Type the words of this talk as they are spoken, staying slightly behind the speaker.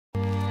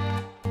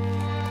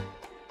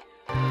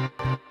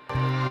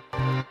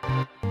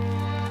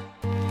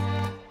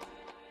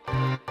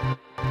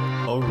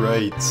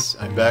Alright,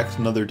 I'm back with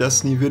another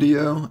Destiny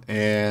video,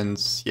 and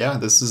yeah,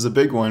 this is a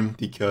big one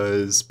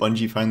because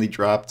Bungie finally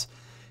dropped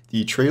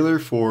the trailer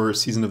for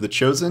Season of the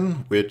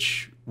Chosen,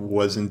 which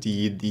was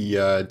indeed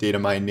the data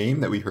mine name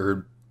that we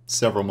heard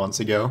several months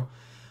ago,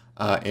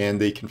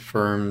 and they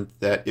confirmed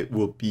that it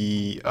will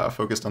be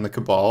focused on the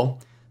Cabal.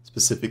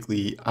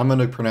 Specifically, I'm going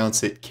to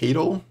pronounce it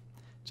Caiatl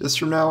just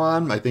from now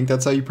on. I think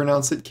that's how you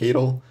pronounce it,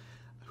 Caiatl,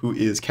 who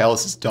is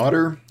Calus's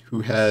daughter, who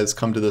has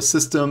come to the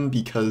system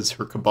because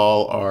her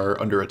Cabal are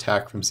under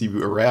attack from Xivu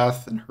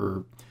Arath and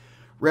her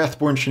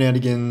Wrathborn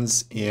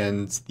shenanigans,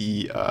 and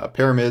the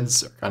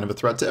Pyramids are kind of a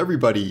threat to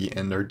everybody,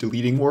 and they're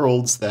deleting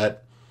worlds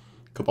that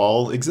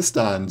Cabal exist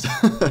on.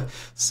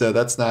 So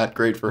that's not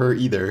great for her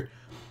either.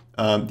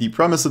 The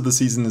premise of the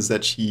season is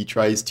that she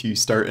tries to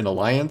start an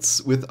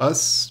alliance with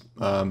us,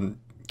 kind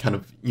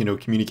of,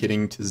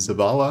 communicating to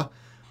Zavala.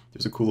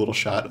 There's a cool little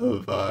shot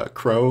of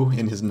Crow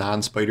in his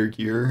non-spider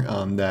gear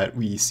that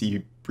we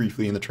see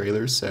briefly in the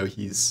trailers, so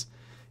he's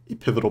a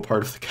pivotal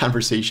part of the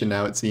conversation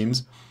now, it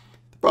seems.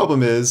 The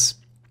problem is,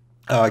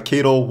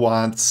 Caiatl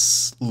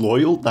wants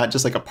not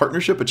just like a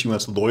partnership, but she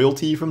wants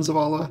loyalty from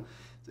Zavala,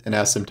 and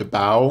asks him to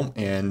bow,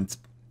 and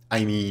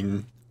I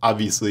mean,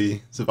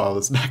 obviously,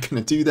 Zavala's not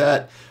going to do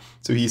that,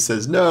 so he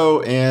says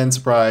no, and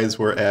surprise,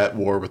 we're at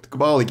war with the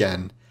Cabal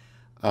again.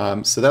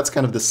 So that's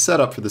kind of the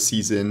setup for the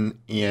season,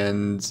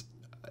 and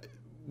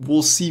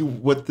we'll see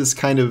what this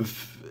kind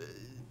of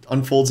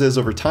unfolds as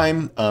over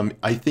time.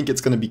 I think it's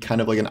going to be kind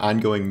of like an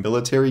ongoing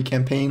military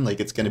campaign, like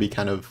it's going to be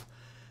kind of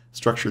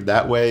structured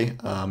that way.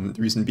 The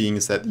reason being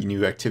is that the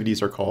new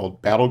activities are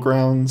called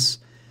Battlegrounds.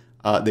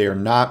 They are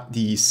not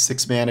the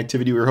 6-man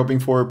activity we were hoping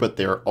for, but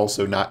they're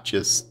also not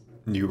just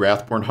new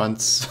Wrathborn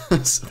hunts,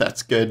 so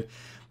that's good.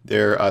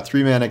 They're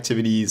 3-man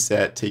activities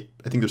that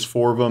I think there's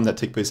 4 of them that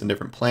take place on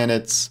different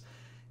planets,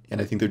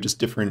 and I think they're just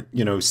different,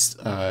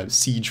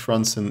 siege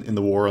fronts in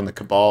the war on the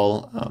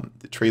Cabal.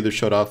 The trailer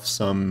showed off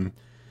some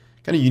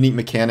kind of unique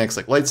mechanics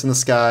like lights in the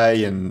sky,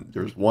 and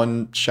there's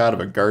one shot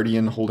of a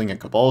Guardian holding a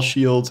Cabal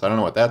shield, so I don't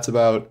know what that's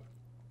about.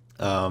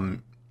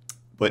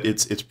 But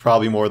it's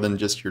probably more than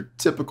just your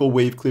typical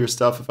wave clear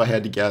stuff if I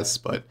had to guess,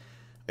 but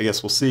I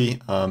guess we'll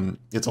see.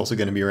 It's also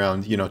going to be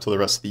around, till the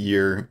rest of the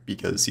year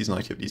because seasonal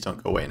activities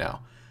don't go away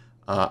now.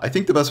 I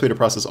think the best way to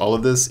process all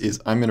of this is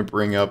I'm going to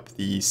bring up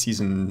the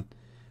season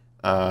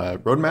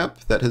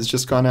roadmap that has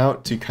just gone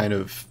out to kind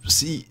of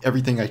see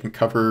everything I can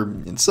cover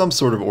in some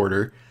sort of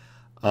order.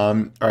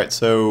 All right,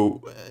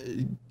 so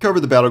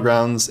cover the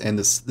Battlegrounds, and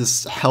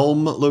this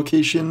Helm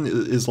location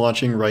is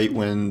launching right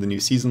when the new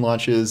season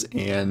launches,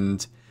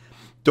 and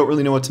don't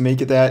really know what to make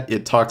of that.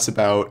 It talks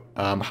about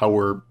how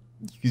we're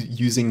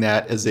using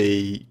that as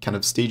a kind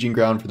of staging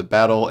ground for the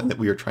battle, and that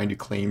we are trying to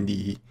claim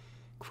the,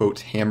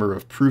 quote, Hammer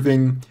of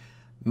Proving.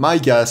 My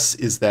guess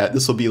is that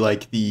this will be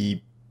like the,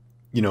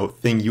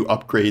 thing you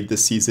upgrade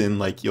this season,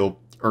 like you'll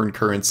earn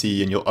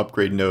currency and you'll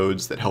upgrade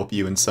nodes that help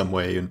you in some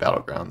way in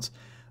Battlegrounds.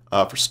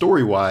 For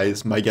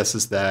story-wise, my guess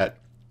is that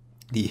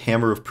the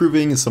Hammer of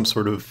Proving is some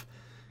sort of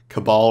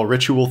Cabal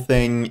ritual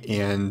thing,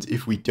 and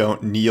if we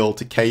don't kneel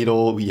to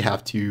Caiatl, we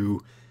have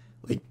to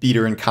beat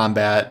her in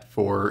combat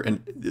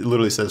and it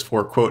literally says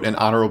for, quote, an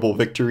honorable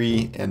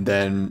victory, and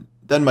then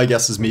my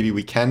guess is maybe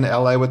we can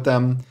ally with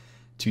them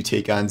to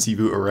take on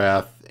Xivu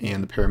Arath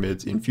and the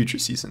Pyramids in future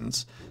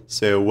seasons.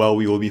 So while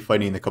we will be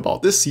fighting the Cabal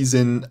this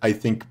season, I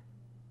think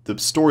the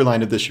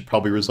storyline of this should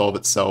probably resolve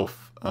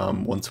itself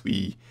once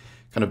we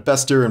kind of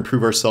best her and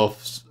prove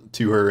ourselves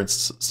to her and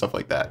stuff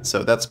like that.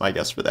 So that's my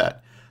guess for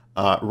that.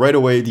 Right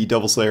away, the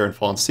Devil Slayer and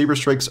Fallen Saber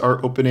Strikes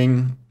are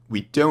opening.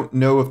 We don't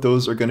know if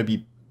those are going to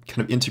be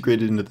kind of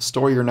integrated into the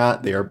story or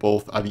not. They are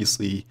both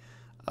obviously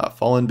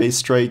Fallen-based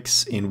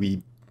strikes, and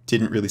we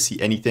didn't really see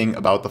anything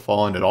about the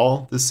Fallen at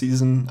all this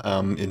season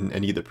in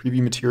any of the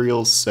preview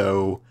materials.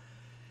 So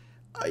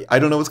I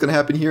don't know what's going to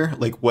happen here.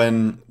 Like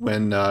when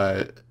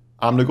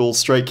Omnigul's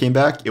strike came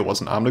back, it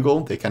wasn't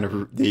Omnigul.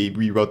 They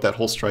rewrote that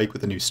whole strike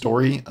with a new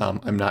story.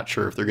 I'm not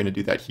sure if they're going to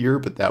do that here,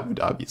 but that would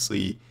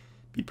obviously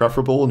be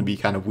preferable, and it'd be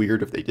kind of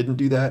weird if they didn't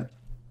do that.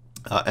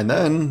 And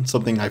then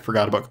something I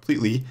forgot about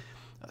completely,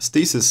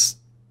 stasis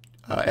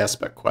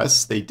aspect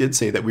quests. They did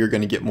say that we were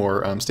going to get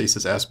more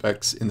stasis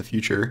aspects in the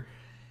future.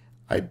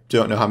 I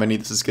don't know how many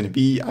this is going to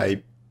be.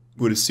 I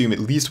would assume at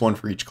least one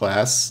for each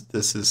class.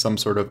 This is some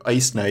sort of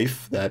ice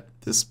knife that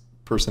this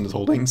person is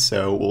holding,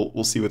 so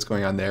we'll see what's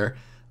going on there.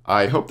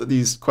 I hope that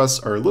these quests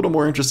are a little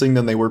more interesting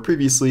than they were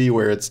previously,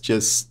 where it's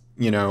just,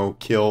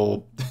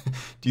 kill,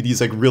 do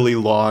these really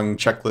long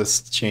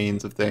checklist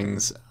chains of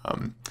things.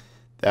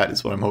 That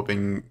is what I'm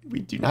hoping we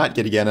do not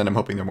get again, and I'm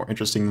hoping they're more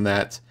interesting than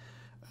that.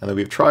 And then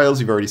we have Trials.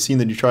 We've already seen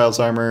the new Trials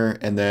armor,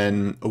 and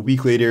then a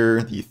week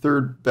later, the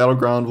 3rd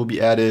Battleground will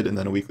be added, and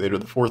then a week later,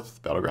 the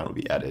 4th Battleground will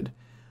be added.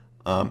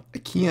 I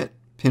can't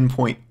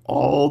pinpoint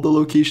all the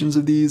locations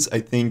of these. I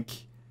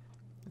think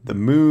the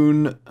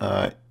Moon,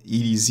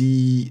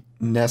 EDZ,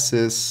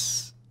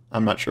 Nessus,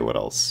 I'm not sure what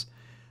else.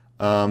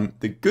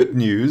 The good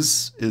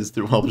news is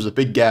that, there's a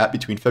big gap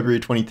between February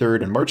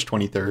 23rd and March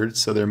 23rd,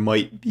 so there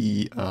might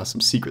be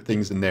some secret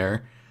things in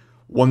there.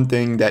 One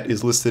thing that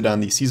is listed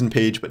on the season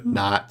page but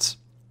not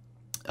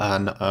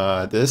on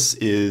this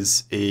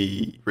is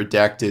a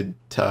redacted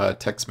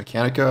Tex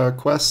Mechanica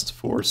quest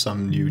for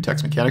some new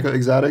Tex Mechanica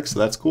exotics, so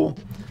that's cool.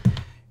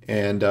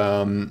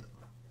 And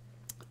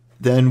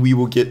then we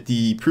will get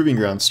the Proving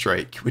Ground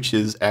strike, which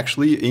is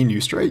actually a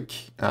new strike,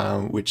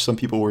 which some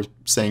people were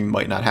saying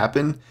might not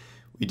happen.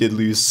 We did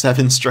lose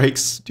 7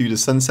 strikes due to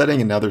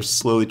sunsetting, and now they're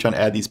slowly trying to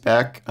add these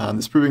back.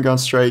 This Proving Ground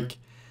strike,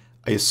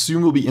 I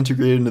assume, will be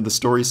integrated into the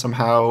story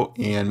somehow,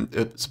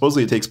 and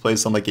supposedly it takes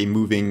place on like a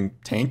moving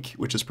tank,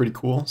 which is pretty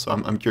cool. So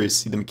I'm curious to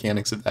see the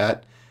mechanics of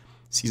that.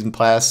 Season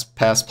pass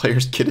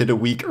players get it a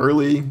week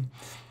early,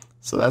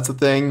 so that's a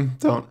thing.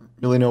 Don't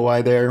really know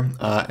why there.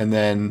 And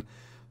then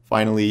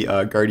finally,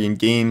 Guardian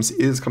Games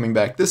is coming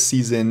back this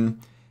season,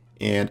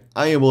 and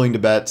I am willing to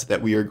bet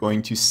that we are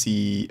going to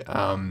see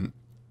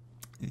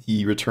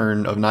the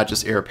return of not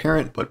just Heir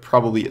Apparent, but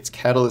probably its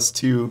catalyst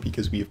too,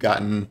 because we've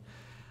gotten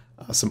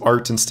some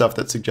art and stuff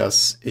that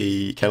suggests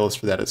a catalyst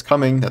for that is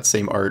coming. That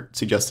same art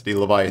suggested a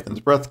Leviathan's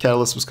Breath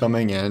catalyst was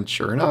coming, and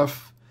sure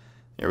enough,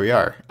 here we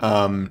are.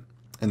 And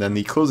then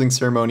the closing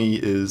ceremony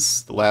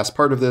is the last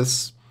part of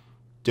this.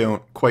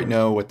 Don't quite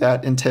know what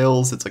that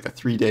entails. It's like a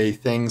 3-day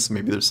thing, so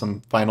maybe there's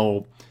some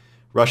final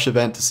rush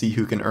event to see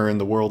who can earn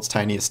the world's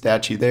tiniest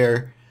statue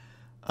there.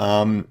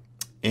 And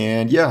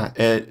yeah,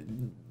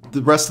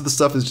 the rest of the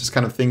stuff is just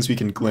kind of things we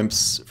can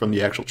glimpse from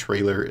the actual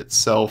trailer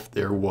itself.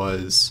 There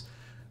was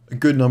a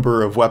good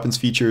number of weapons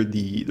featured.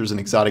 There's an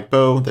exotic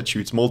bow that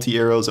shoots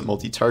multi-arrows at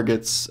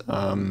multi-targets.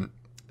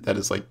 That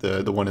is like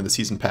the one in the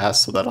season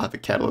pass, so that'll have a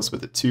catalyst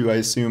with it too, I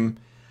assume.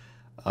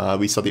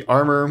 We saw the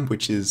armor,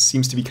 which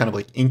seems to be kind of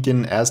like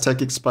Incan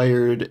Aztec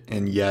inspired,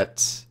 and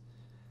yet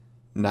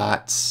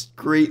not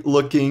great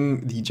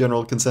looking. The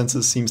general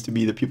consensus seems to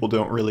be that people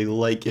don't really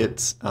like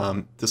it.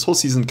 This whole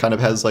season kind of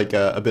has like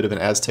a bit of an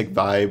Aztec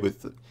vibe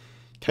with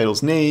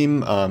Caiatl's name,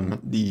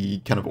 the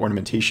kind of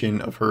ornamentation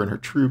of her and her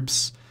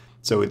troops.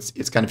 So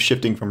it's kind of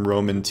shifting from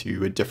Roman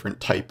to a different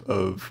type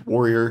of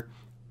warrior.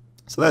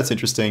 So that's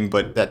interesting,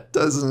 but that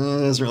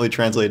isn't really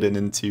translated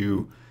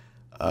into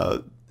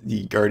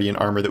the Guardian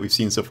armor that we've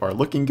seen so far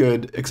looking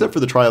good, except for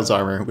the Trials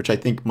armor, which I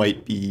think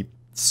might be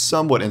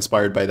somewhat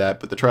inspired by that,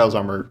 but the Trials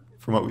armor,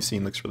 from what we've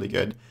seen, looks really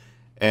good.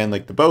 And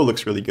like the bow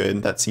looks really good,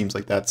 and that seems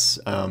like that's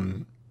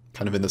kind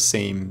of in the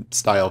same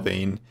style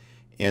vein.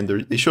 And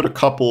they showed a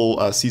couple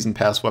season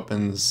pass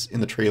weapons in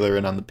the trailer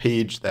and on the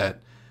page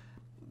that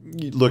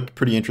looked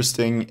pretty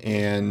interesting,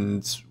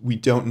 and we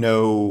don't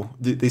know.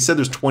 They said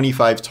there's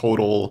 25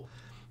 total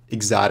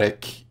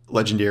exotic,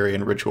 legendary,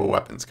 and ritual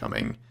weapons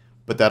coming,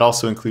 but that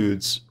also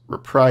includes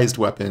reprised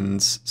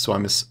weapons, so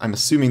I'm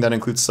assuming that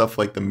includes stuff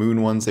like the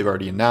moon ones they've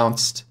already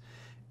announced,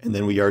 and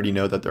then we already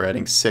know that they're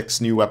adding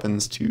 6 new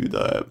weapons to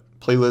the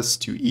playlist,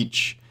 to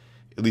each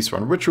at least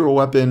one ritual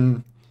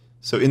weapon.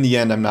 So in the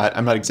end, I'm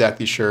not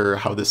exactly sure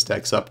how this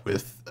stacks up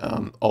with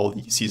all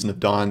the Season of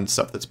Dawn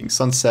stuff that's being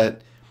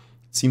sunset.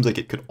 It seems like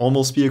it could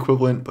almost be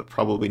equivalent, but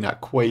probably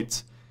not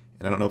quite.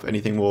 And I don't know if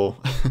anything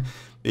will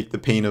make the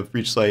pain of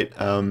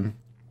Breachlight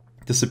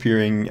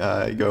disappearing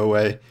go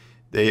away.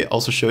 They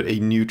also showed a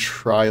new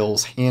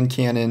Trials hand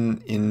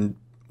cannon in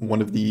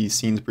one of the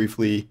scenes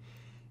briefly,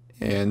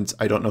 and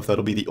I don't know if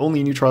that'll be the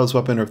only new Trials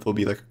weapon or if there'll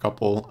be like a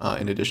couple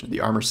in addition to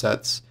the armor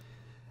sets.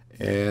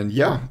 And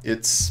yeah,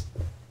 it's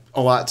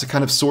a lot to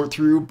kind of sort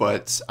through,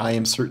 but I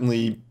am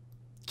certainly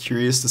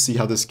curious to see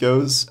how this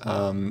goes.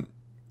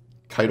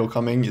 Caiatl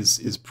coming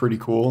is pretty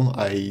cool.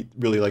 I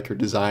really like her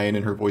design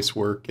and her voice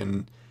work,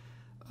 and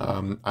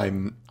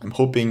I'm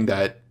hoping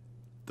that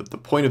the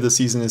point of the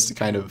season is to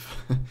kind of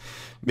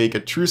make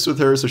a truce with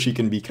her so she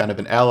can be kind of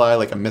an ally,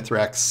 like a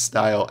Mithrax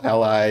style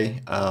ally.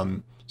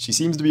 She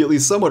seems to be at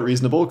least somewhat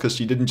reasonable because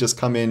she didn't just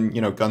come in,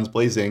 guns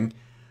blazing.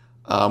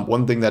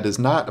 One thing that is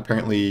not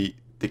apparently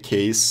the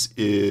case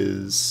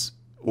is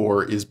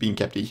being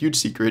kept a huge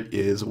secret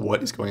is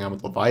what is going on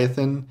with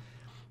Leviathan.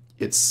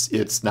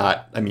 It's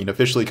not,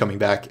 officially coming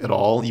back at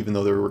all, even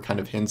though there were kind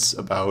of hints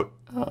about,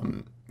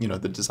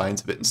 the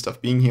designs of it and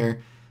stuff being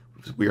here.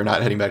 We are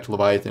not heading back to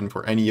Leviathan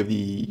for any of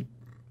the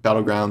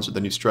Battlegrounds or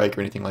the new strike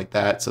or anything like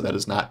that, so that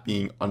is not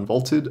being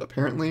unvaulted,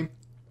 apparently.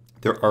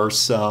 There are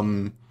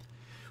some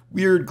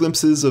weird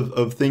glimpses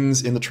of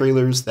things in the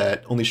trailers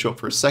that only show up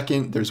for a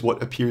second. There's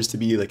what appears to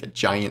be like a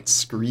giant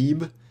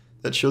Screeb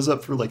that shows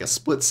up for like a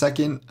split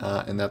second,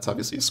 and that's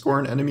obviously a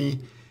Scorn enemy.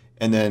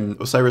 And then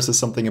Osiris says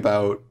something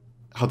about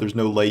how there's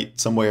no light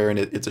somewhere, and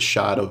it's a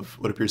shot of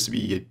what appears to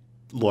be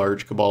a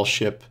large Cabal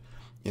ship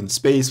in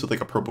space with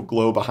like a purple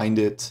glow behind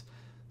it.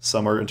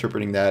 Some are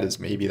interpreting that as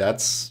maybe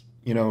that's,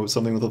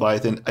 something with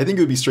Leviathan. I think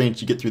it would be strange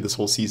to get through this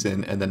whole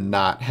season and then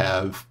not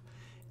have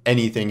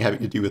anything having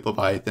to do with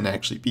Leviathan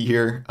actually be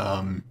here,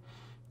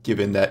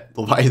 given that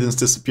Leviathan's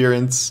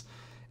disappearance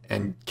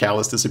and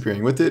Callus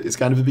disappearing with it is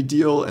kind of a big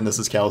deal, and this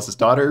is Callus's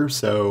daughter,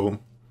 so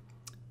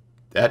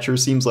that sure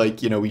seems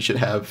like, we should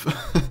have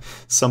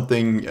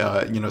something,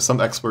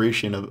 some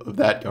exploration of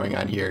that going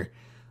on here.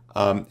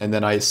 And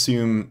then I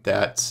assume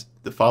that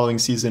the following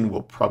season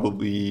will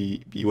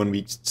probably be when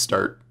we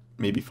start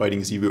maybe fighting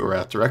Xivu or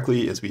Wrath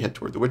directly as we head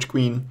toward the Witch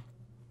Queen,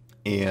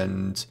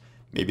 and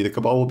maybe the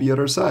Cabal will be at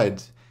our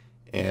side,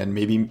 and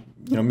maybe,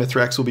 you know,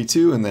 Mithrax will be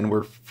too, and then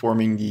we're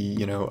forming the,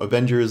 you know,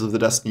 Avengers of the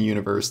Destiny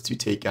universe to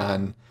take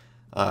on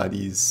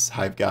these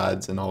Hive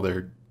Gods and all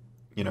their,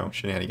 you know,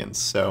 shenanigans.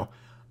 So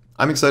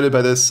I'm excited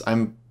by this.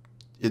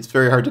 It's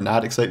very hard to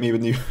not excite me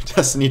with new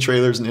Destiny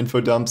trailers and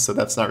info dumps, so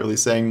that's not really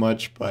saying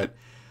much, but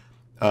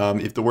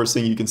if the worst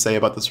thing you can say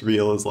about this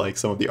reel is like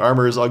some of the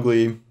armor is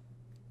ugly,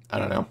 I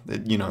don't know.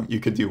 You know, you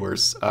could do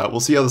worse. We'll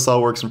see how this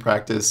all works in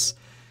practice.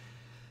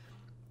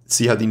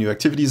 See how the new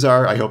activities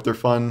are. I hope they're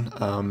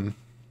fun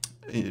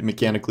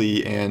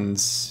mechanically,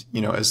 and,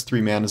 you know, as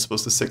 3-man as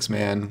opposed to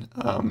 6-man.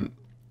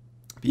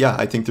 Yeah,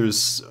 I think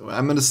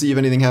I'm going to see if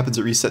anything happens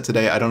at reset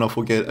today. I don't know if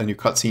we'll get a new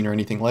cutscene or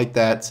anything like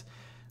that.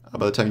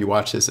 By the time you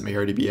watch this, it may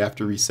already be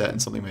after reset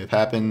and something may have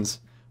happened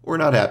or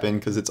not happened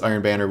because it's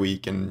Iron Banner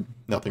week and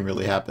nothing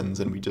really happens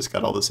and we just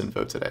got all this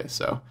info today.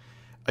 So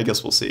I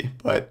guess we'll see.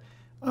 But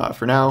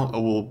for now,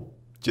 we'll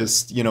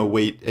just, you know,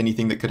 wait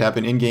anything that could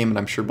happen in-game, and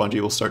I'm sure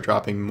Bungie will start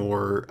dropping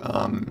more,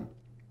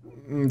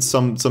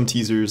 some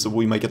teasers.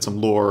 We might get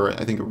some lore.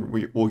 I think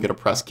we'll get a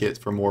press kit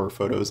for more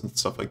photos and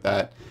stuff like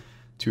that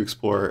to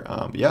explore.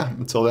 But yeah,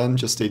 until then,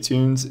 just stay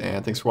tuned,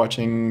 and thanks for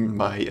watching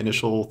my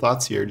initial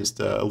thoughts here just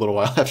a little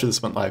while after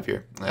this went live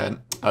here. And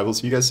I will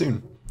see you guys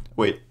soon.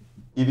 Wait,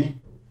 Evie, you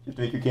have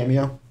to make your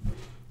cameo?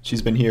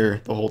 She's been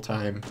here the whole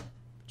time,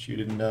 but you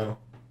didn't know.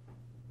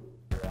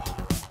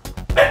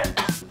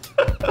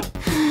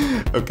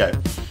 Okay,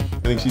 I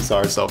think she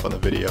saw herself on the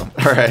video.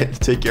 All right,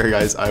 take care,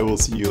 guys. I will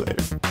see you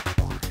later.